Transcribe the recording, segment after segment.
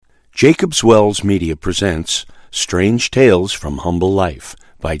Jacob's Wells Media presents Strange Tales from Humble Life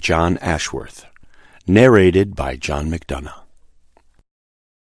by John Ashworth, narrated by John McDonough.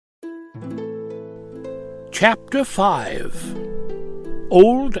 Chapter 5.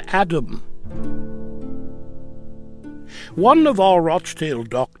 Old Adam. One of our Rochdale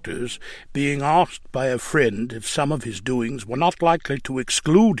doctors, being asked by a friend if some of his doings were not likely to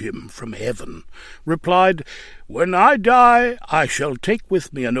exclude him from heaven, replied, "When I die, I shall take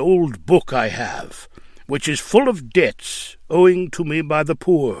with me an old book I have, which is full of debts owing to me by the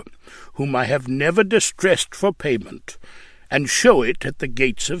poor, whom I have never distressed for payment, and show it at the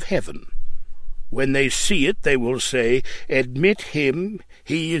gates of heaven. When they see it, they will say, 'Admit him,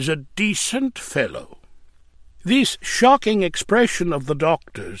 he is a decent fellow.'" This shocking expression of the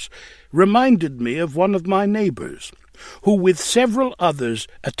doctor's reminded me of one of my neighbours, who with several others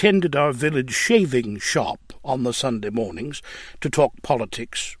attended our village shaving shop on the Sunday mornings to talk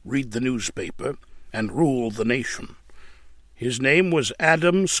politics, read the newspaper, and rule the nation. His name was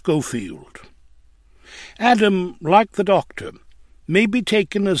Adam Schofield. Adam, like the doctor, may be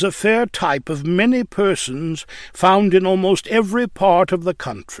taken as a fair type of many persons found in almost every part of the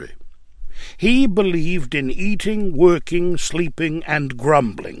country. He believed in eating, working, sleeping, and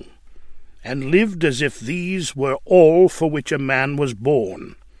grumbling, and lived as if these were all for which a man was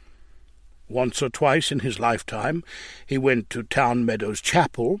born. Once or twice in his lifetime he went to Town Meadows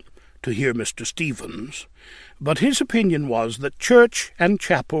Chapel to hear Mr. Stevens, but his opinion was that church and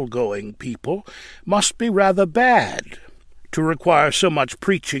chapel-going people must be rather bad to require so much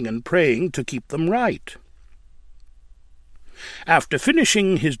preaching and praying to keep them right. After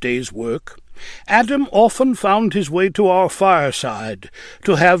finishing his day's work, Adam often found his way to our fireside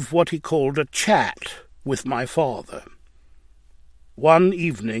to have what he called a chat with my father. One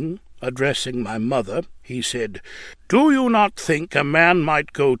evening, addressing my mother, he said, "Do you not think a man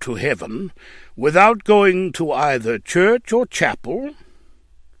might go to heaven without going to either church or chapel?"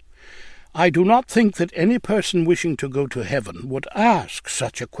 "I do not think that any person wishing to go to heaven would ask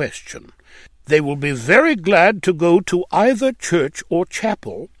such a question. They will be very glad to go to either church or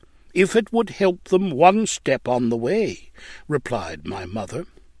chapel if it would help them one step on the way," replied my mother.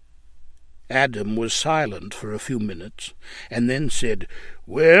 Adam was silent for a few minutes, and then said,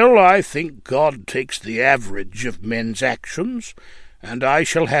 "Well, I think God takes the average of men's actions, and I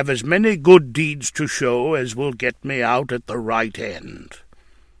shall have as many good deeds to show as will get me out at the right end."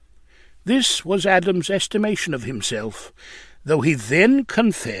 This was Adam's estimation of himself, though he then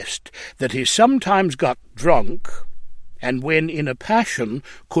confessed that he sometimes got drunk, and when in a passion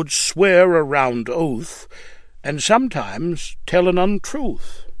could swear a round oath, and sometimes tell an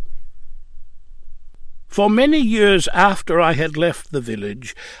untruth. For many years after I had left the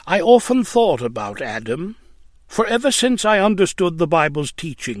village, I often thought about Adam, for ever since I understood the Bible's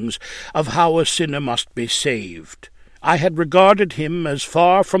teachings of how a sinner must be saved, I had regarded him as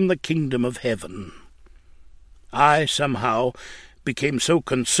far from the kingdom of heaven. I somehow became so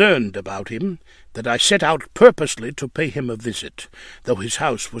concerned about him that I set out purposely to pay him a visit, though his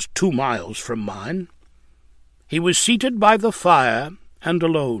house was 2 miles from mine. He was seated by the fire and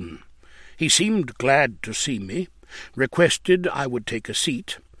alone. He seemed glad to see me, requested I would take a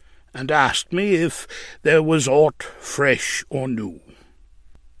seat, and asked me if there was aught fresh or new.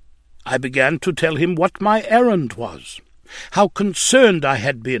 I began to tell him what my errand was, how concerned I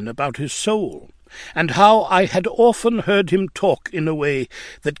had been about his soul, and how I had often heard him talk in a way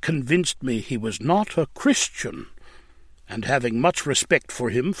that convinced me he was not a Christian, and having much respect for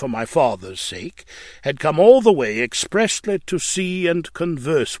him for my father's sake, had come all the way expressly to see and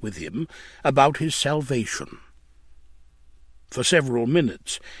converse with him about his salvation. For several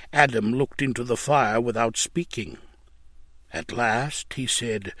minutes Adam looked into the fire without speaking. At last he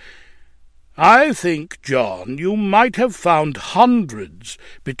said, "I think, John, you might have found hundreds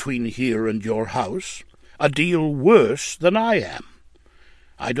between here and your house, a deal worse than I am.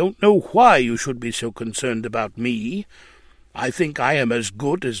 I don't know why you should be so concerned about me. I think I am as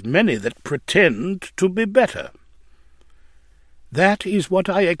good as many that pretend to be better." "That is what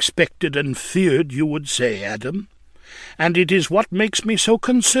I expected and feared you would say, Adam, and it is what makes me so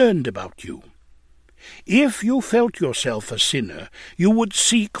concerned about you. If you felt yourself a sinner, you would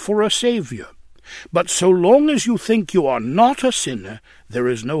seek for a Saviour. But so long as you think you are not a sinner, there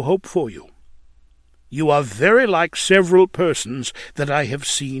is no hope for you. You are very like several persons that I have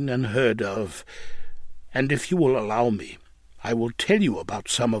seen and heard of, and if you will allow me, I will tell you about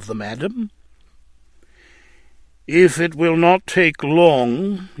some of them, Adam." "If it will not take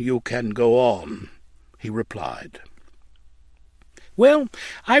long, you can go on," he replied. "Well,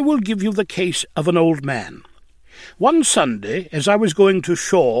 I will give you the case of an old man. One Sunday, as I was going to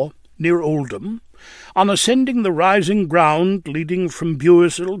Shaw, near Oldham. On ascending the rising ground leading from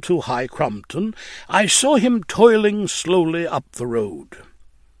Bewsall to High Crompton, I saw him toiling slowly up the road.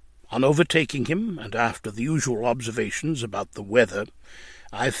 On overtaking him, and after the usual observations about the weather,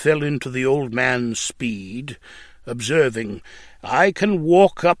 I fell into the old man's speed, observing, "I can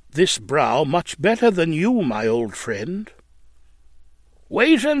walk up this brow much better than you, my old friend."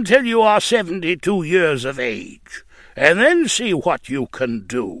 "Wait until you are 72 years of age, and then see what you can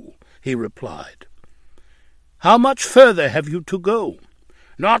do," he replied. "How much further have you to go?"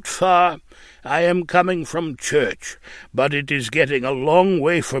 "Not far. I am coming from church, but it is getting a long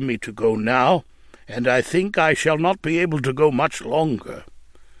way for me to go now, and I think I shall not be able to go much longer."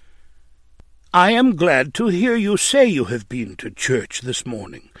 "I am glad to hear you say you have been to church this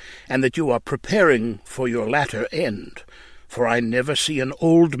morning, and that you are preparing for your latter end, for I never see an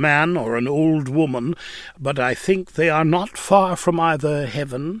old man or an old woman, but I think they are not far from either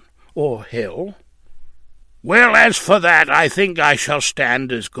heaven or hell." "Well, as for that, I think I shall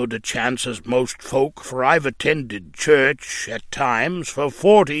stand as good a chance as most folk, for I've attended church at times for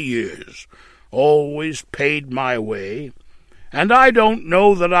 40 years, always paid my way, and I don't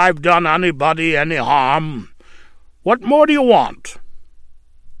know that I've done anybody any harm. What more do you want?"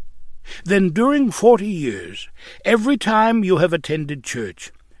 "Then during 40 years, every time you have attended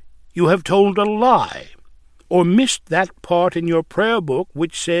church, you have told a lie, or missed that part in your prayer book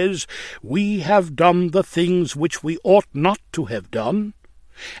which says, 'We have done the things which we ought not to have done,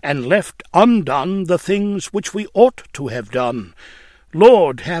 and left undone the things which we ought to have done.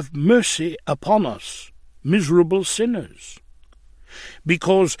 Lord, have mercy upon us, miserable sinners.'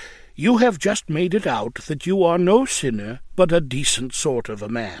 Because you have just made it out that you are no sinner, but a decent sort of a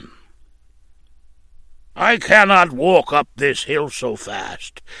man." "I cannot walk up this hill so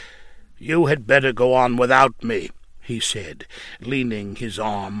fast. You had better go on without me," he said, leaning his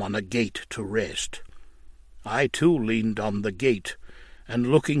arm on a gate to rest. I too leaned on the gate,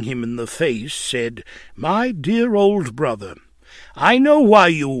 and looking him in the face, said, "My dear old brother, I know why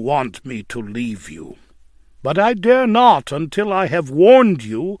you want me to leave you, but I dare not until I have warned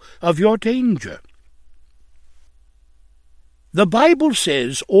you of your danger. The Bible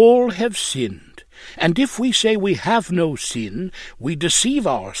says all have sinned, and if we say we have no sin, we deceive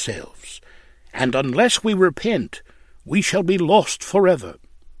ourselves, and unless we repent, we shall be lost forever.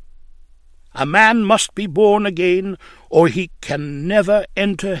 A man must be born again, or he can never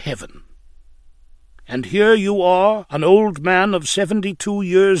enter heaven. And here you are, an old man of 72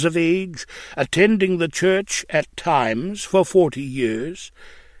 years of age, attending the church at times for 40 years,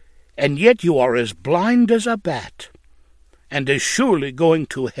 and yet you are as blind as a bat, and as surely going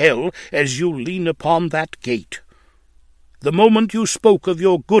to hell as you lean upon that gate. The moment you spoke of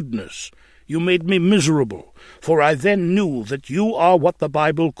your goodness, you made me miserable, for I then knew that you are what the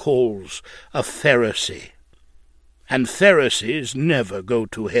Bible calls a Pharisee, and Pharisees never go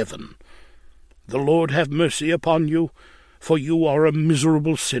to heaven. The Lord have mercy upon you, for you are a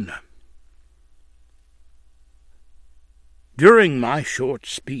miserable sinner." During my short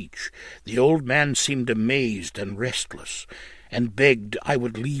speech, the old man seemed amazed and restless, and begged I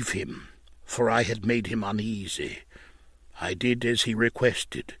would leave him, for I had made him uneasy. I did as he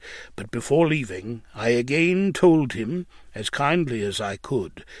requested, but before leaving I again told him, as kindly as I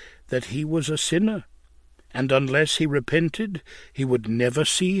could, that he was a sinner, and unless he repented, he would never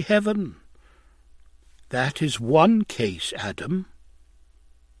see heaven. That is one case, Adam.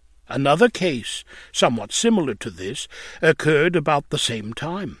 Another case, somewhat similar to this, occurred about the same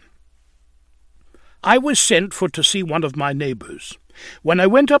time. I was sent for to see one of my neighbours. When I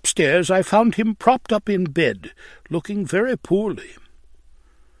went upstairs, I found him propped up in bed, looking very poorly.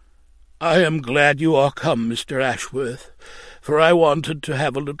 "I am glad you are come, Mr. Ashworth, for I wanted to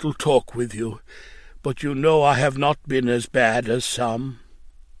have a little talk with you, but you know I have not been as bad as some."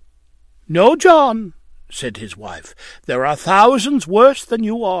 "No, John," said his wife, "there are thousands worse than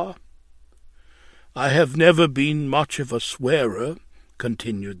you are." "I have never been much of a swearer,"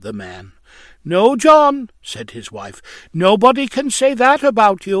 continued the man. "No, John," said his wife, "nobody can say that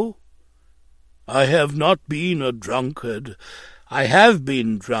about you." "I have not been a drunkard. I have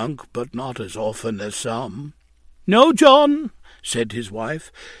been drunk, but not as often as some." "No, John," said his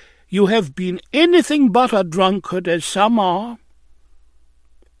wife, "you have been anything but a drunkard, as some are."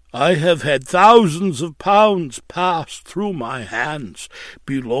 "I have had thousands of pounds passed through my hands,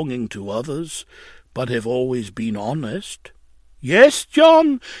 belonging to others, but have always been honest." "Yes,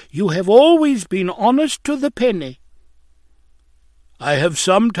 John, you have always been honest to the penny." I have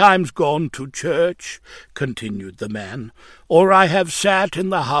sometimes gone to church, continued the man, or I have sat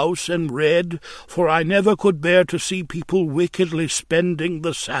in the house and read, for I never could bear to see people wickedly spending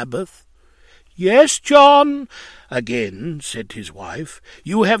the Sabbath. Yes, John, again said his wife,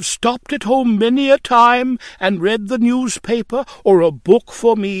 you have stopped at home many a time and read the newspaper or a book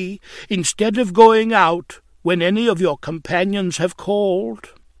for me, instead of going out when any of your companions have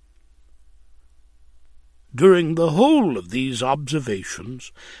called. During the whole of these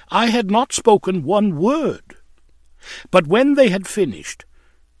observations I had not spoken one word, but when they had finished,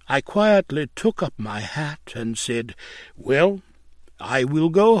 I quietly took up my hat and said, Well, I will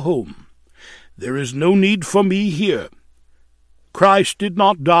go home. There is no need for me here. Christ did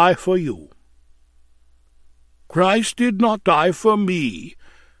not die for you. Christ did not die for me?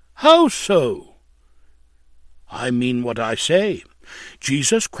 How so? I mean what I say.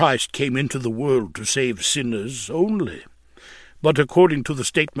 Jesus Christ came into the world to save sinners only. But according to the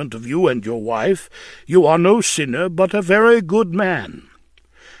statement of you and your wife, you are no sinner, but a very good man.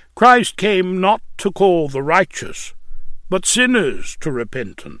 Christ came not to call the righteous, but sinners to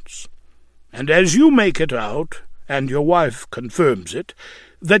repentance. And as you make it out, and your wife confirms it,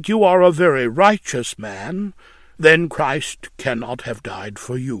 that you are a very righteous man, then Christ cannot have died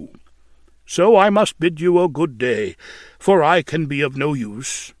for you. So I must bid you a good day, for I can be of no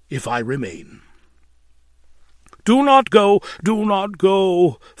use if I remain. Do not go,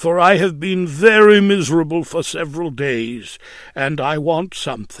 for I have been very miserable for several days, and I want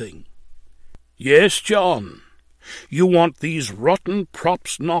something. Yes, John, you want these rotten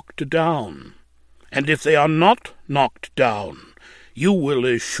props knocked down, and if they are not knocked down, you will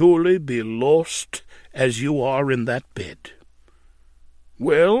as surely be lost as you are in that bed.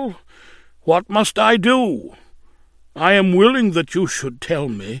 Well, what must I do? I am willing that you should tell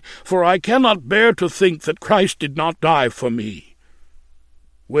me, for I cannot bear to think that Christ did not die for me.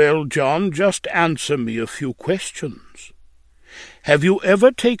 Well, John, just answer me a few questions. Have you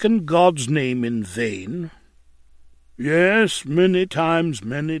ever taken God's name in vain? Yes, many times,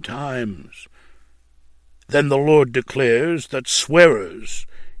 many times. Then the Lord declares that swearers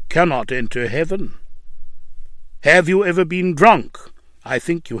cannot enter heaven. Have you ever been drunk? I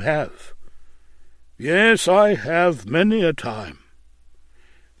think you have. Yes, I have many a time.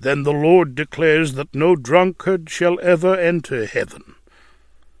 Then the Lord declares that no drunkard shall ever enter heaven.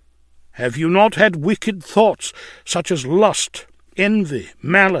 Have you not had wicked thoughts, such as lust, envy,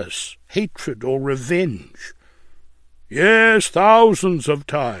 malice, hatred, or revenge? Yes, thousands of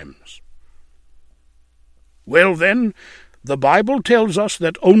times. Well, then, the Bible tells us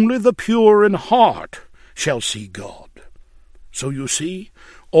that only the pure in heart shall see God. So you see,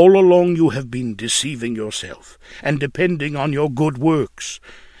 all along you have been deceiving yourself and depending on your good works.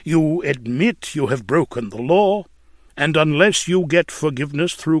 You admit you have broken the law, and unless you get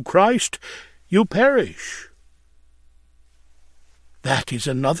forgiveness through Christ, you perish. That is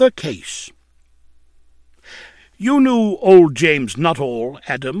another case. You knew old James Nuttall,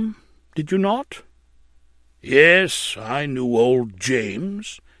 Adam, did you not? Yes, I knew old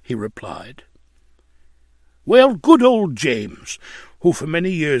James, he replied. Well, good old James, who for many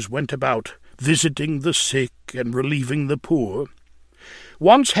years went about visiting the sick and relieving the poor,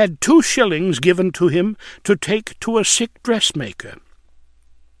 once had 2 shillings given to him to take to a sick dressmaker.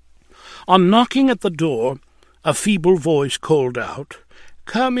 On knocking at the door, a feeble voice called out,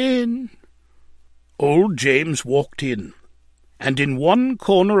 "Come in." Old James walked in, and in one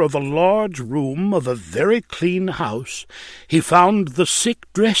corner of a large room of a very clean house he found the sick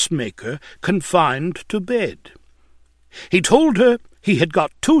dressmaker confined to bed. He told her he had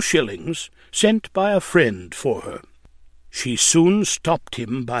got 2 shillings sent by a friend for her. She soon stopped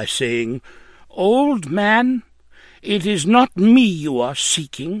him by saying, "Old man, it is not me you are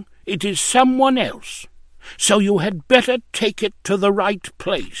seeking, it is someone else, so you had better take it to the right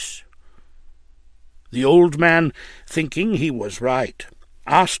place." The old man, thinking he was right,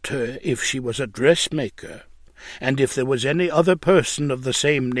 asked her if she was a dressmaker, and if there was any other person of the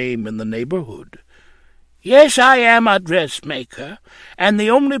same name in the neighborhood. "Yes, I am a dressmaker, and the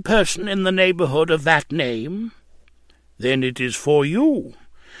only person in the neighborhood of that name." "Then it is for you,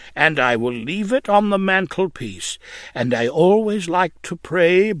 and I will leave it on the mantelpiece, and I always like to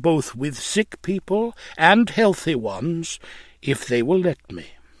pray both with sick people and healthy ones, if they will let me."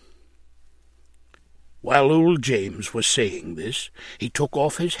 While old James was saying this, he took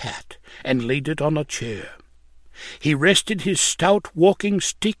off his hat and laid it on a chair. He rested his stout walking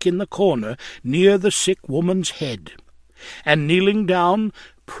stick in the corner near the sick woman's head, and kneeling down,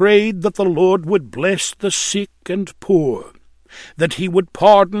 prayed that the Lord would bless the sick and poor, that he would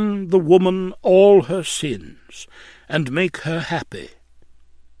pardon the woman all her sins, and make her happy."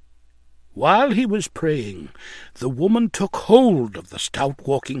 While he was praying, the woman took hold of the stout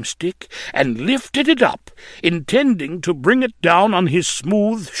walking-stick and lifted it up, intending to bring it down on his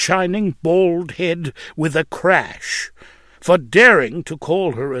smooth, shining, bald head with a crash, for daring to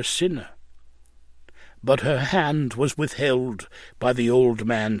call her a sinner. But her hand was withheld by the old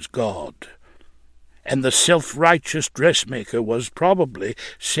man's God, and the self-righteous dressmaker was probably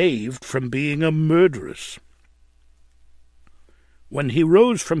saved from being a murderess. When he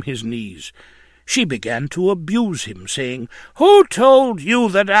rose from his knees, she began to abuse him, saying, "Who told you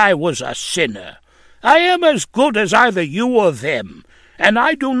that I was a sinner? I am as good as either you or them, and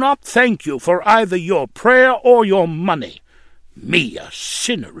I do not thank you for either your prayer or your money. Me a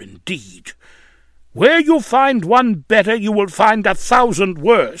sinner indeed! Where you find one better, you will find 1,000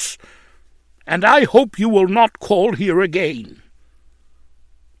 worse, and I hope you will not call here again."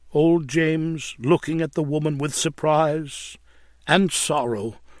 Old James, looking at the woman with surprise and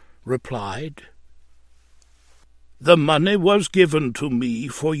sorrow, replied, "The money was given to me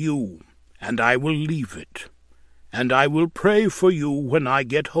for you, and I will leave it, and I will pray for you when I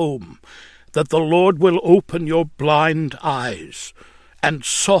get home, that the Lord will open your blind eyes and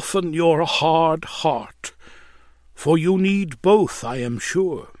soften your hard heart, for you need both, I am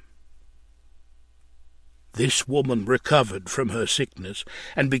sure." This woman recovered from her sickness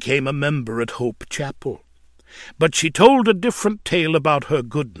and became a member at Hope Chapel. But she told a different tale about her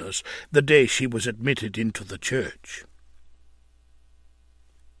goodness the day she was admitted into the church.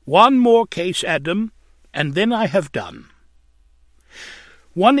 One more case, Adam, and then I have done.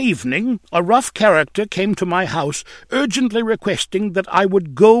 One evening a rough character came to my house, urgently requesting that I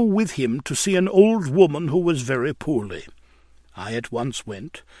would go with him to see an old woman who was very poorly. I at once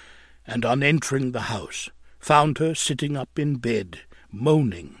went, and on entering the house, found her sitting up in bed,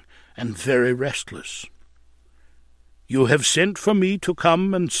 moaning and very restless. "You have sent for me to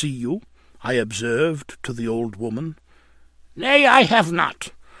come and see you," I observed to the old woman. "Nay, I have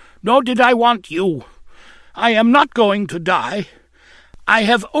not, nor did I want you. I am not going to die. I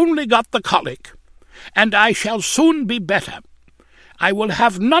have only got the colic, and I shall soon be better. I will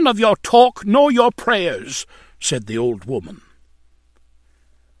have none of your talk nor your prayers," said the old woman.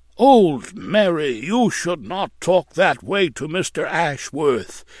 "Old Mary, you should not talk that way to Mr.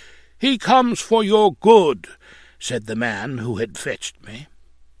 Ashworth. He comes for your good," said the man who had fetched me.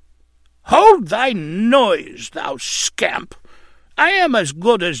 "Hold thy noise, thou scamp! I am as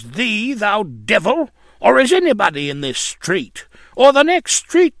good as thee, thou devil, or as anybody in this street, or the next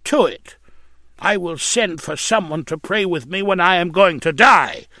street to it. I will send for someone to pray with me when I am going to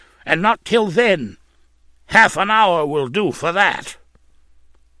die, and not till then. Half an hour will do for that."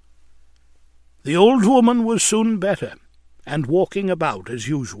 The old woman was soon better, and walking about as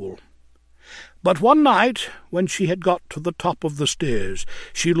usual. But one night, when she had got to the top of the stairs,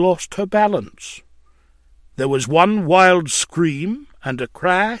 she lost her balance. There was one wild scream and a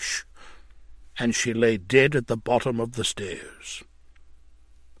crash, and she lay dead at the bottom of the stairs.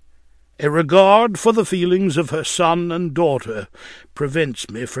 A regard for the feelings of her son and daughter prevents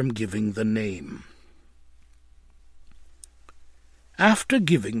me from giving the name. After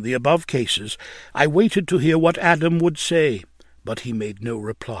giving the above cases, I waited to hear what Adam would say, but he made no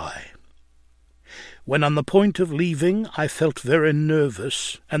reply. When on the point of leaving, I felt very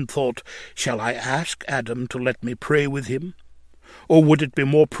nervous, and thought, shall I ask Adam to let me pray with him, or would it be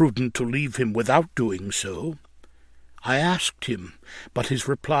more prudent to leave him without doing so? I asked him, but his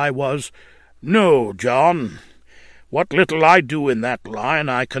reply was, "No, John. What little I do in that line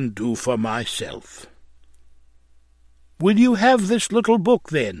I can do for myself." "Will you have this little book,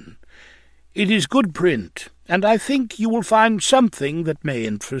 then? It is good print, and I think you will find something that may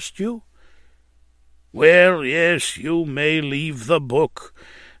interest you." "Well, yes, you may leave the book,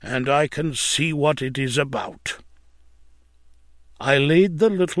 and I can see what it is about." I laid the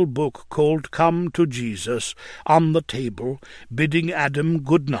little book called Come to Jesus on the table, bidding Adam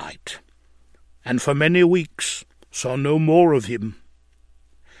good night, and for many weeks saw no more of him.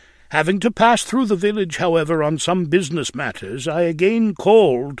 Having to pass through the village, however, on some business matters, I again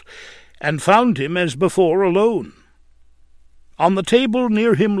called, and found him as before alone. On the table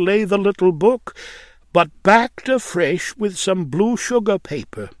near him lay the little book, but backed afresh with some blue sugar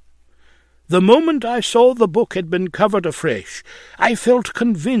paper. The moment I saw the book had been covered afresh, I felt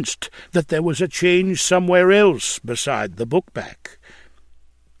convinced that there was a change somewhere else beside the book-back.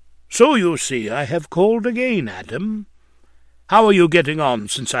 "So you see I have called again, Adam. How are you getting on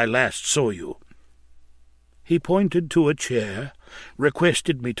since I last saw you?" He pointed to a chair,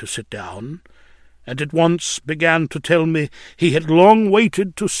 requested me to sit down, and at once began to tell me he had long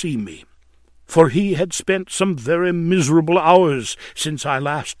waited to see me, for he had spent some very miserable hours since I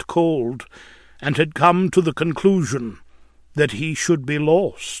last called, and had come to the conclusion that he should be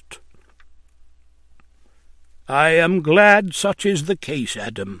lost. I am glad such is the case,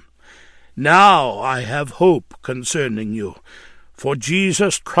 Adam. Now I have hope concerning you, for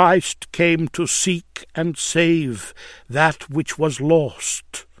Jesus Christ came to seek and save that which was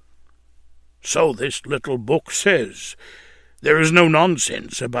lost. So this little book says. There is no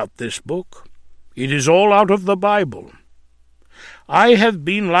nonsense about this book. It is all out of the Bible. I have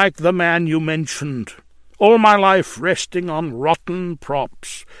been like the man you mentioned, all my life resting on rotten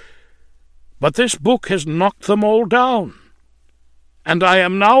props. But this book has knocked them all down, and I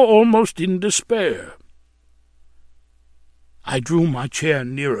am now almost in despair. I drew my chair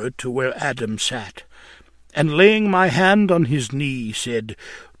nearer to where Adam sat, and laying my hand on his knee, said,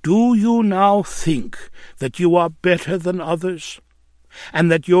 "Do you now think that you are better than others,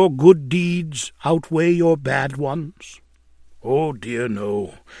 and that your good deeds outweigh your bad ones? Oh, dear,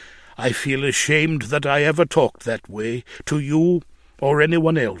 no. I feel ashamed that I ever talked that way to you or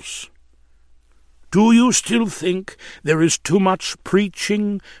anyone else. Do you still think there is too much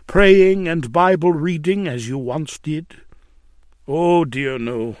preaching, praying, and Bible reading as you once did? Oh, dear,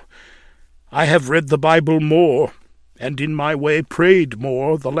 no. I have read the Bible more, and in my way prayed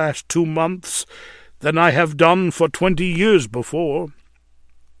more the last 2 months than I have done for 20 years before.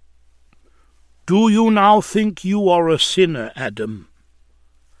 Do you now think you are a sinner, Adam?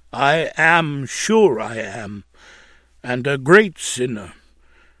 I am sure I am, and a great sinner.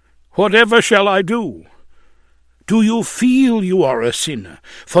 Whatever shall I do? Do you feel you are a sinner?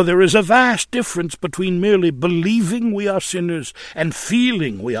 For there is a vast difference between merely believing we are sinners and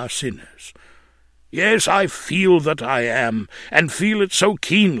feeling we are sinners. Yes, I feel that I am, and feel it so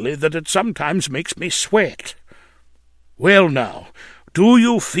keenly that it sometimes makes me sweat. Well now, do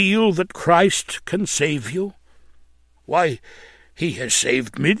you feel that Christ can save you? Why, he has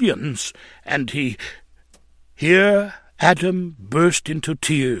saved millions, and he—" Here Adam burst into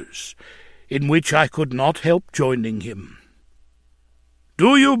tears, in which I could not help joining him.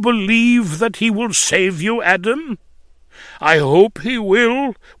 "Do you believe that he will save you, Adam?" "I hope he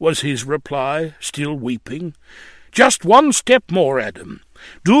will," was his reply, still weeping. "Just one step more, Adam.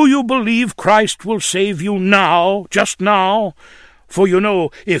 Do you believe Christ will save you now, just now? For you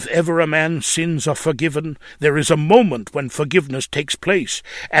know, if ever a man's sins are forgiven, there is a moment when forgiveness takes place,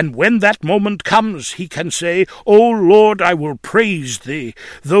 and when that moment comes, he can say, 'O Lord, I will praise thee.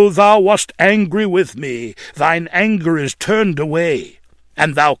 Though thou wast angry with me, thine anger is turned away,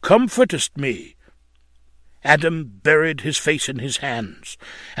 and thou comfortest me.'" Adam buried his face in his hands,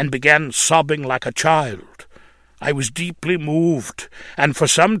 and began sobbing like a child. I was deeply moved, and for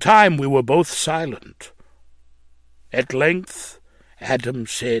some time we were both silent. At length Adam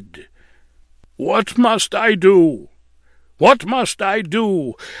said, "What must I do? What must I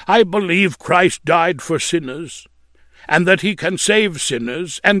do? I believe Christ died for sinners, and that he can save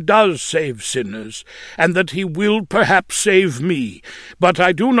sinners, and does save sinners, and that he will perhaps save me, but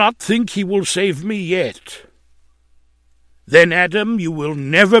I do not think he will save me yet." "Then, Adam, you will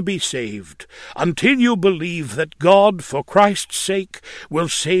never be saved until you believe that God, for Christ's sake, will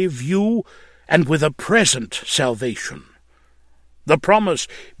save you, and with a present salvation. The promise,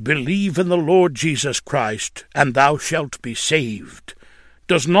 'Believe in the Lord Jesus Christ, and thou shalt be saved,'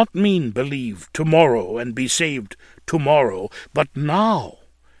 does not mean believe tomorrow and be saved tomorrow, but now.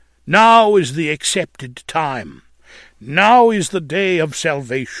 Now is the accepted time. Now is the day of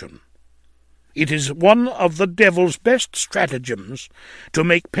salvation. It is one of the devil's best stratagems to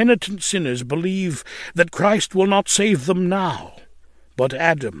make penitent sinners believe that Christ will not save them now. But,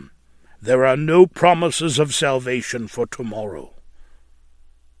 Adam, there are no promises of salvation for tomorrow."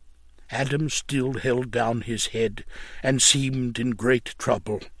 Adam still held down his head and seemed in great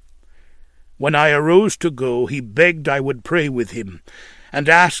trouble. When I arose to go, he begged I would pray with him, and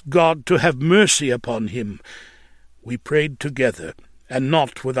asked God to have mercy upon him. We prayed together, and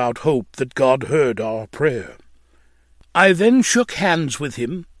not without hope that God heard our prayer. I then shook hands with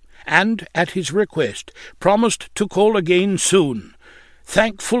him, and, at his request, promised to call again soon,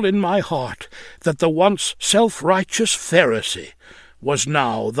 thankful in my heart that the once self-righteous Pharisee was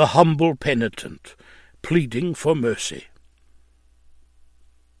now the humble penitent, pleading for mercy.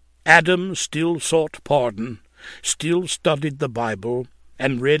 Adam still sought pardon, still studied the Bible,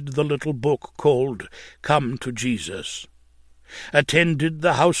 and read the little book called Come to Jesus, attended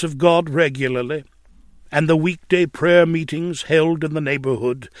the house of God regularly, and the weekday prayer meetings held in the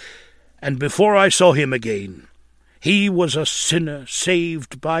neighborhood, and before I saw him again, he was a sinner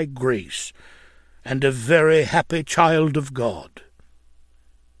saved by grace, and a very happy child of God.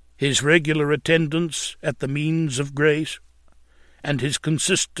 his regular attendance at the means of grace, and his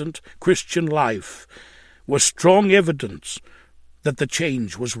consistent Christian life was strong evidence that the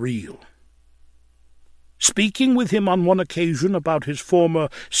change was real. Speaking with him on one occasion about his former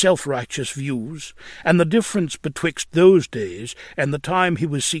self-righteous views, and the difference betwixt those days and the time he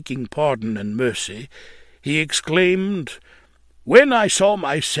was seeking pardon and mercy, he exclaimed, "When I saw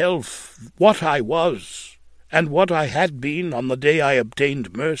myself what I was, and what I had been on the day I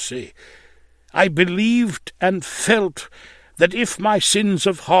obtained mercy, I believed and felt that if my sins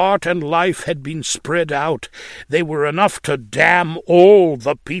of heart and life had been spread out, they were enough to damn all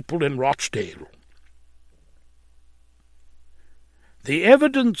the people in Rochdale." The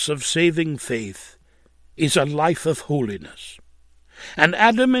evidence of saving faith is a life of holiness, and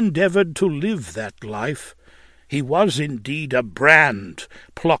Adam endeavored to live that life. He was indeed a brand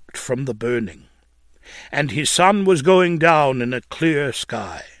plucked from the burning, and his sun was going down in a clear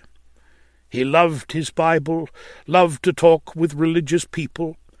sky. He loved his Bible, loved to talk with religious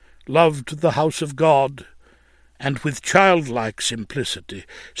people, loved the house of God, and with childlike simplicity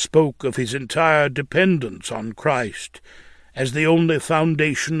spoke of his entire dependence on Christ as the only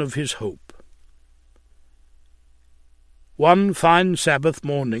foundation of his hope. One fine Sabbath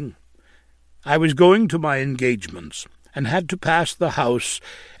morning, I was going to my engagements, and had to pass the house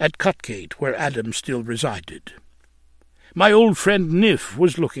at Cutgate where Adam still resided. My old friend Niff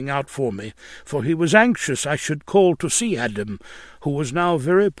was looking out for me, for he was anxious I should call to see Adam, who was now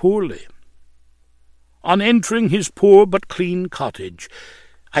very poorly. On entering his poor but clean cottage,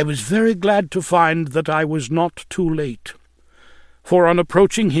 I was very glad to find that I was not too late, for on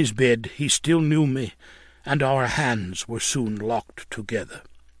approaching his bed he still knew me, and our hands were soon locked together.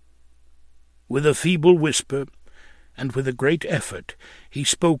 With a feeble whisper, and with a great effort, he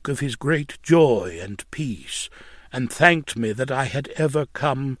spoke of his great joy and peace, and thanked me that I had ever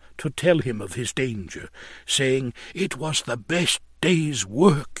come to tell him of his danger, saying, "It was the best day's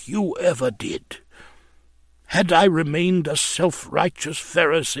work you ever did. Had I remained a self-righteous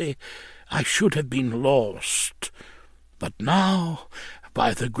Pharisee, I should have been lost. But now,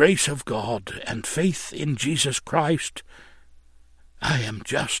 by the grace of God and faith in Jesus Christ, I am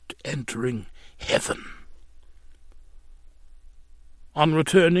just entering heaven." On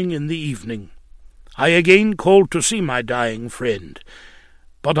returning in the evening, I again called to see my dying friend,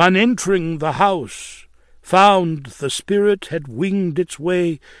 but on entering the house, found the spirit had winged its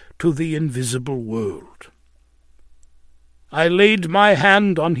way to the invisible world. I laid my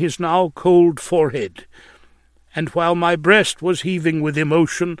hand on his now cold forehead, and while my breast was heaving with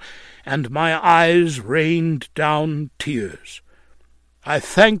emotion, and my eyes rained down tears, I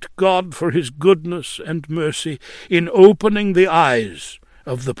thanked God for his goodness and mercy in opening the eyes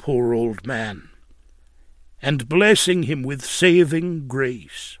of the poor old man, and blessing him with saving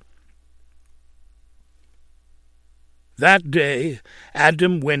grace. That day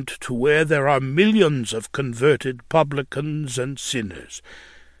Adam went to where there are millions of converted publicans and sinners.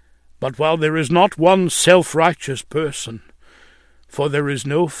 But while there is not one self-righteous person, for there is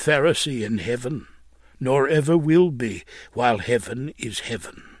no Pharisee in heaven, nor ever will be while heaven is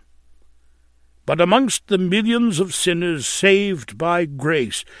heaven. But amongst the millions of sinners saved by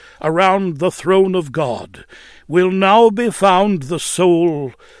grace around the throne of God will now be found the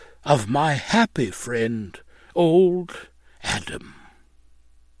soul of my happy friend, old Adam.